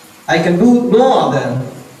 I can do no other,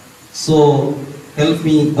 so help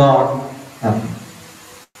me God. Amen.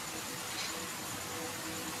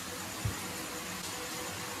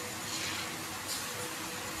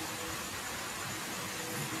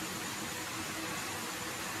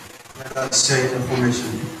 Let us say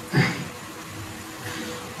affirmation.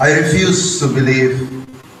 I refuse to believe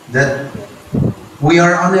that we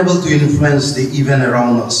are unable to influence the event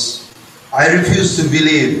around us. I refuse to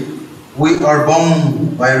believe we are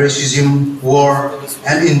bound by racism, war,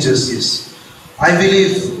 and injustice. I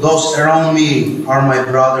believe those around me are my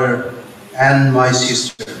brother and my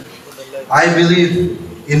sister. I believe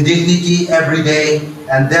in dignity every day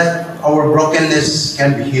and that our brokenness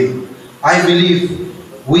can be healed. I believe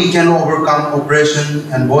we can overcome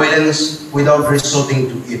oppression and violence without resorting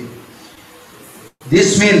to it.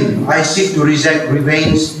 This means I seek to reject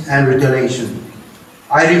revenge and retaliation.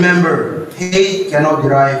 I remember hate cannot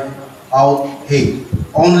derive out hate.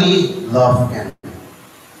 Only love can.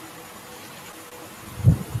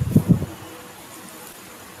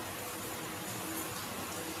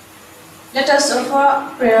 Let us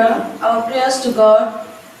offer our prayers to God,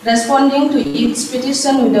 responding to each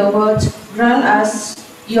petition with the words, "Grant us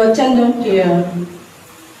your tender care."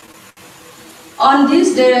 On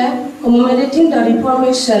this day, commemorating the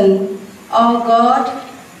Reformation, our God,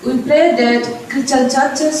 we pray that Christian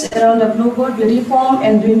churches around the globe be reformed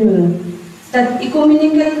and renewed, that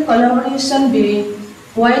ecumenical collaboration be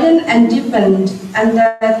widened and deepened, and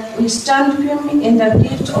that we stand firm in the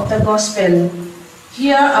gift of the gospel.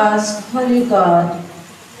 Hear us, Holy God.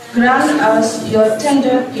 Grant us your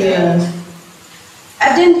tender care.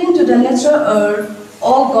 Attending to the natural earth,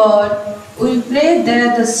 O God, we pray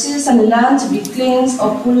that the seas and lands be cleansed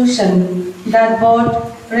of pollution, that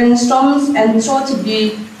both rainstorms and drought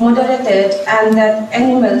be moderated, and that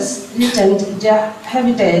animals return their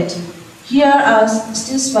habitat. Hear us,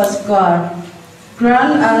 steadfast God.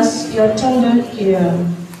 Grant us your tender care.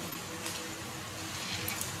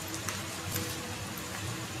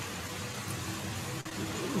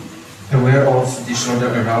 Aware of disorder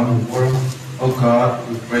around the world, O God,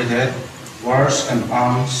 we pray that wars and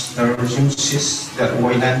arms, terrorism cease, that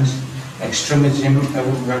violence, extremism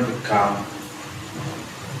everywhere be calm,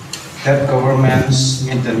 that governments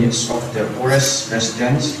meet the needs of their poorest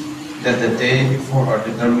residents, that the day before our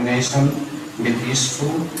determination be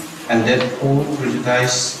peaceful, and that all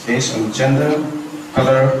prejudice based on gender,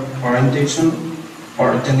 color, orientation,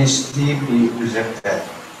 or ethnicity be rejected.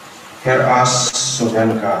 Hear us,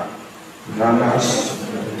 sovereign God. Grant us.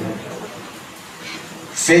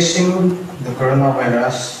 Facing the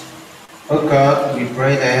coronavirus, O God, we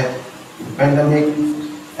pray that the pandemic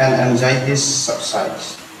and anxieties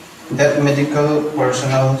subsides, that medical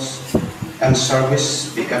personnel and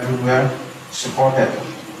service be everywhere supported,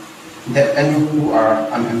 that any who are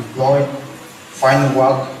unemployed find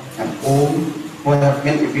work, and all who have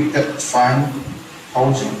been evicted find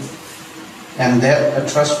housing, and that a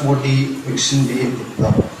trustworthy vaccine be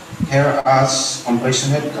developed. Hear us,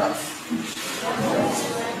 compassionate God.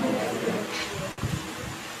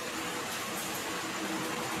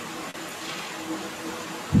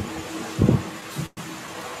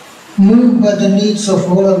 Moved by the needs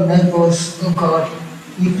of all our neighbors, O God,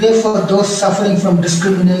 we pray for those suffering from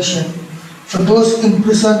discrimination, for those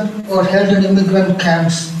imprisoned or held in immigrant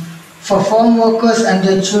camps, for farm workers and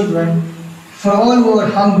their children, for all who are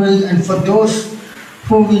hungry, and for those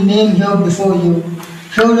whom we name here before you.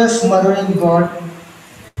 Hear us, mothering God,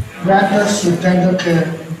 grant us your tender care.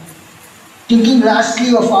 Thinking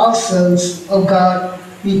lastly of ourselves, O God,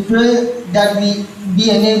 we pray that we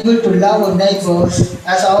be enabled to love our neighbors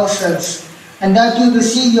as ourselves, and that you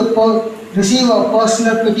receive our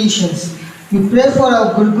personal petitions. We pray for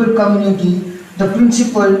our Gurukul community, the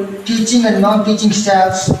principal, teaching and non-teaching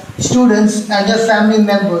staffs, students and their family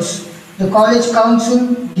members, the college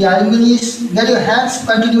council, the alumni. Let your hands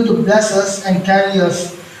continue to bless us and carry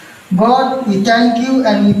us. God, we thank you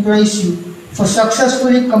and we praise you for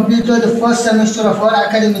successfully completed the first semester of our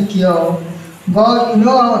academic year. God, you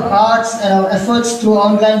know our hearts and our efforts through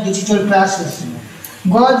online digital classes.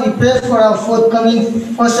 God, we pray for our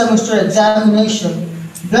forthcoming first semester examination.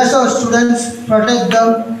 Bless our students, protect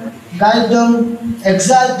them, guide them,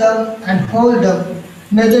 exalt them, and hold them.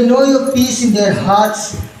 May they know your peace in their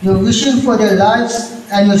hearts, your vision for their lives,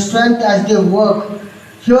 and your strength as they work.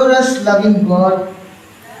 Hear us, loving God.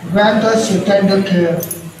 Grant us your tender care.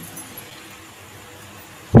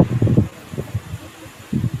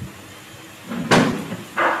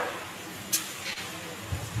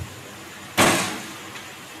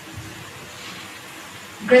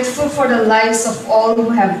 Grateful for the lives of all who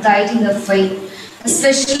have died in the faith,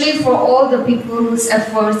 especially for all the people whose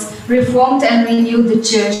efforts reformed and renewed the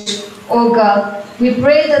church. O God, we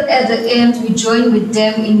pray that at the end we join with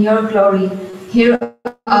them in your glory. Hear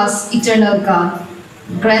us, eternal God.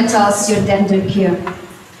 Grant us your tender care.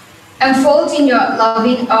 Enfold in your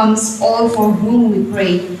loving arms all for whom we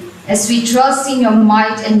pray, as we trust in your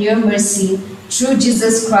might and your mercy, through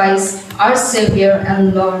Jesus Christ, our Savior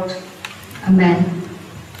and Lord. Amen.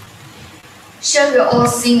 Shall we all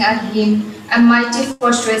sing a hymn, "A Mighty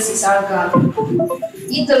Fortress is our God"?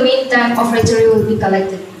 In the meantime, offertory will be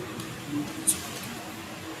collected.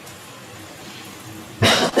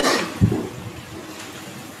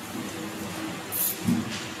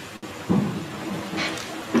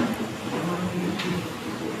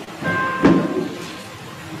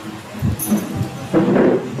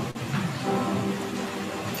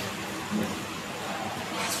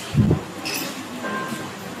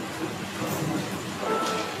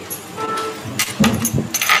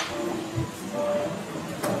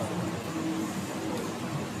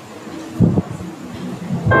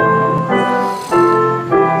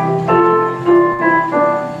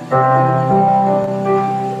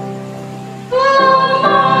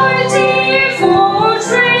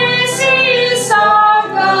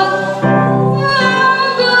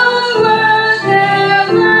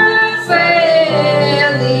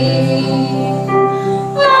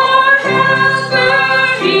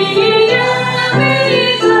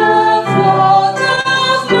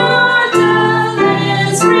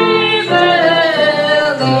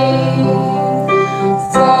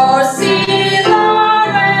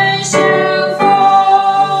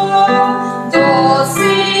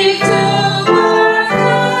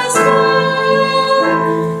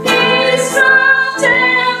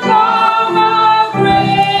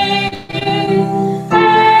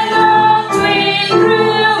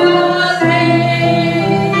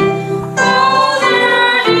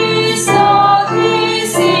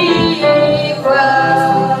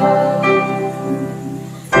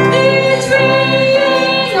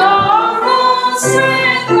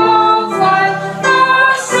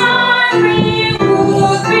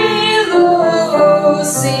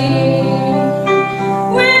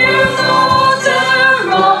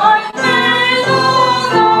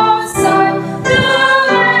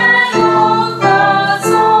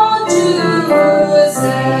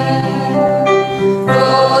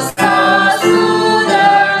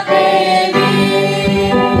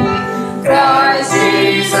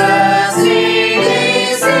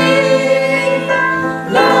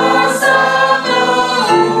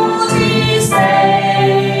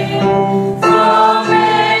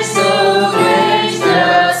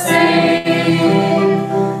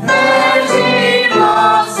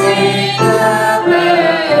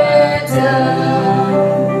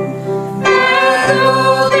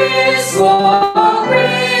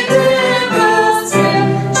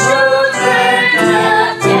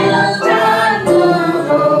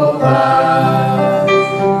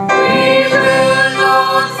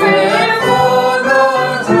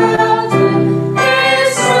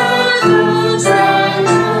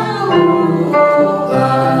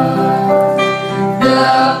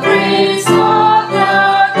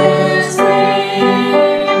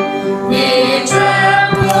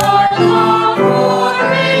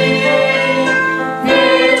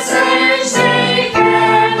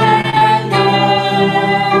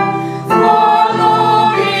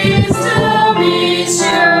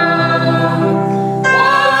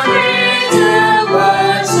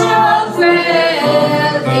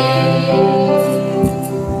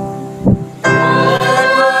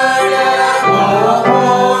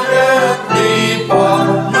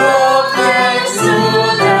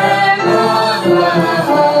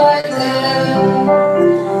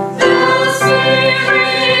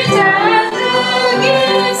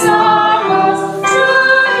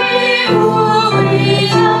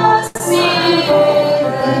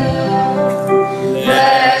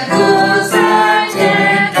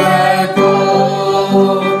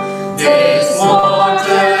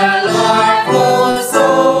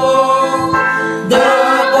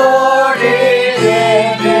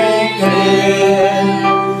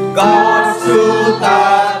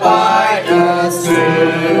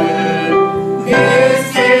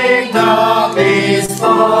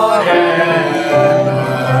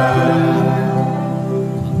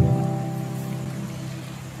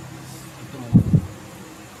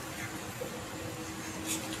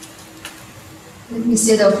 Let me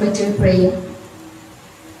say the offertory prayer.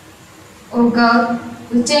 O God,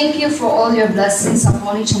 we thank you for all your blessings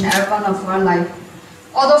upon each and every one of our life.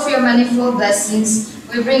 All of your manifold blessings,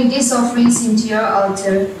 we bring these offerings into your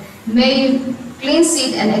altar. May you cleanse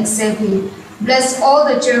it and accept it. Bless all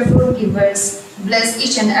the cheerful givers. Bless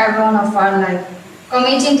each and every one of our life.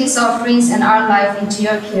 Committing these offerings and our life into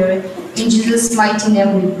your care. In Jesus' mighty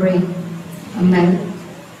name we pray. Amen.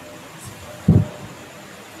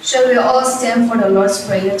 Shall we all stand for the Lord's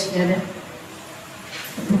Prayer together?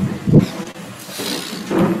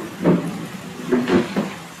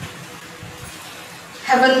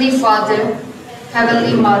 Heavenly Father,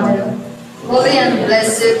 Heavenly Mother, holy and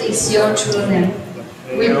blessed is your true name.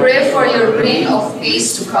 We pray for your reign of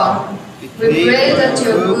peace to come. We pray that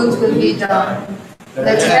your good will be done.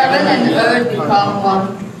 Let heaven and earth become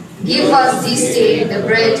one. Give us this day the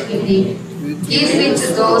bread we need. Give it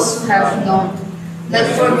to those who have none. Let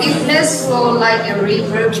forgiveness flow like a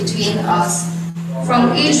river between us,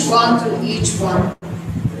 from each one to each one.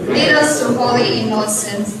 Lead us to holy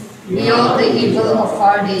innocence, beyond the evil of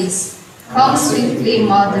our days. Come swiftly,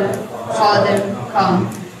 Mother, Father, come.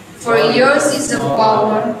 For yours is the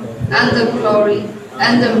power, and the glory,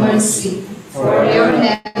 and the mercy. For your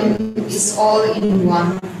name is all in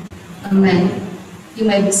one. Amen. You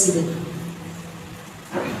may be seated.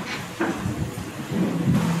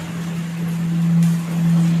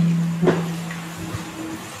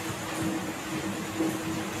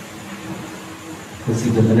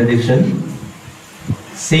 Receive the benediction.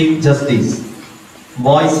 Seek justice.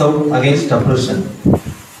 Voice out against oppression.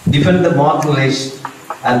 Defend the marginalized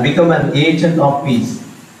and become an agent of peace.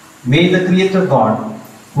 May the Creator God,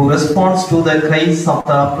 who responds to the cries of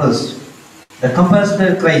the oppressed, the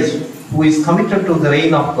compassionate Christ, who is committed to the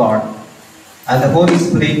reign of God, and the Holy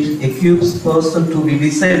Spirit equips person to be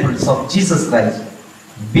disciples of Jesus Christ,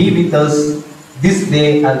 be with us this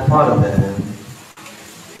day and forever.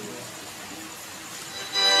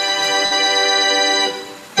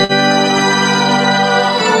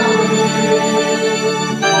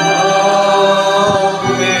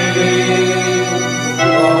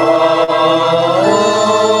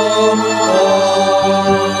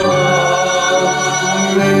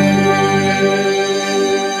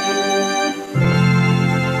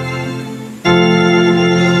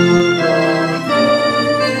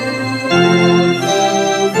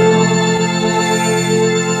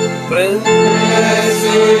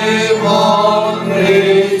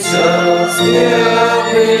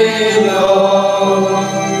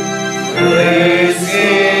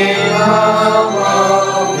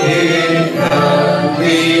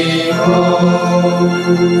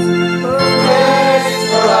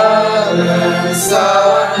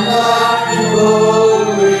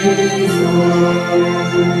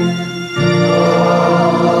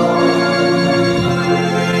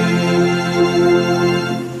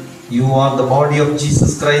 You are the body of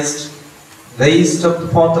Jesus Christ, raised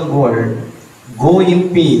up for the world. Go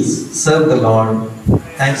in peace, serve the Lord.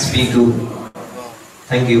 Thanks be to.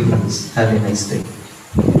 Thank you, friends. Have a nice day.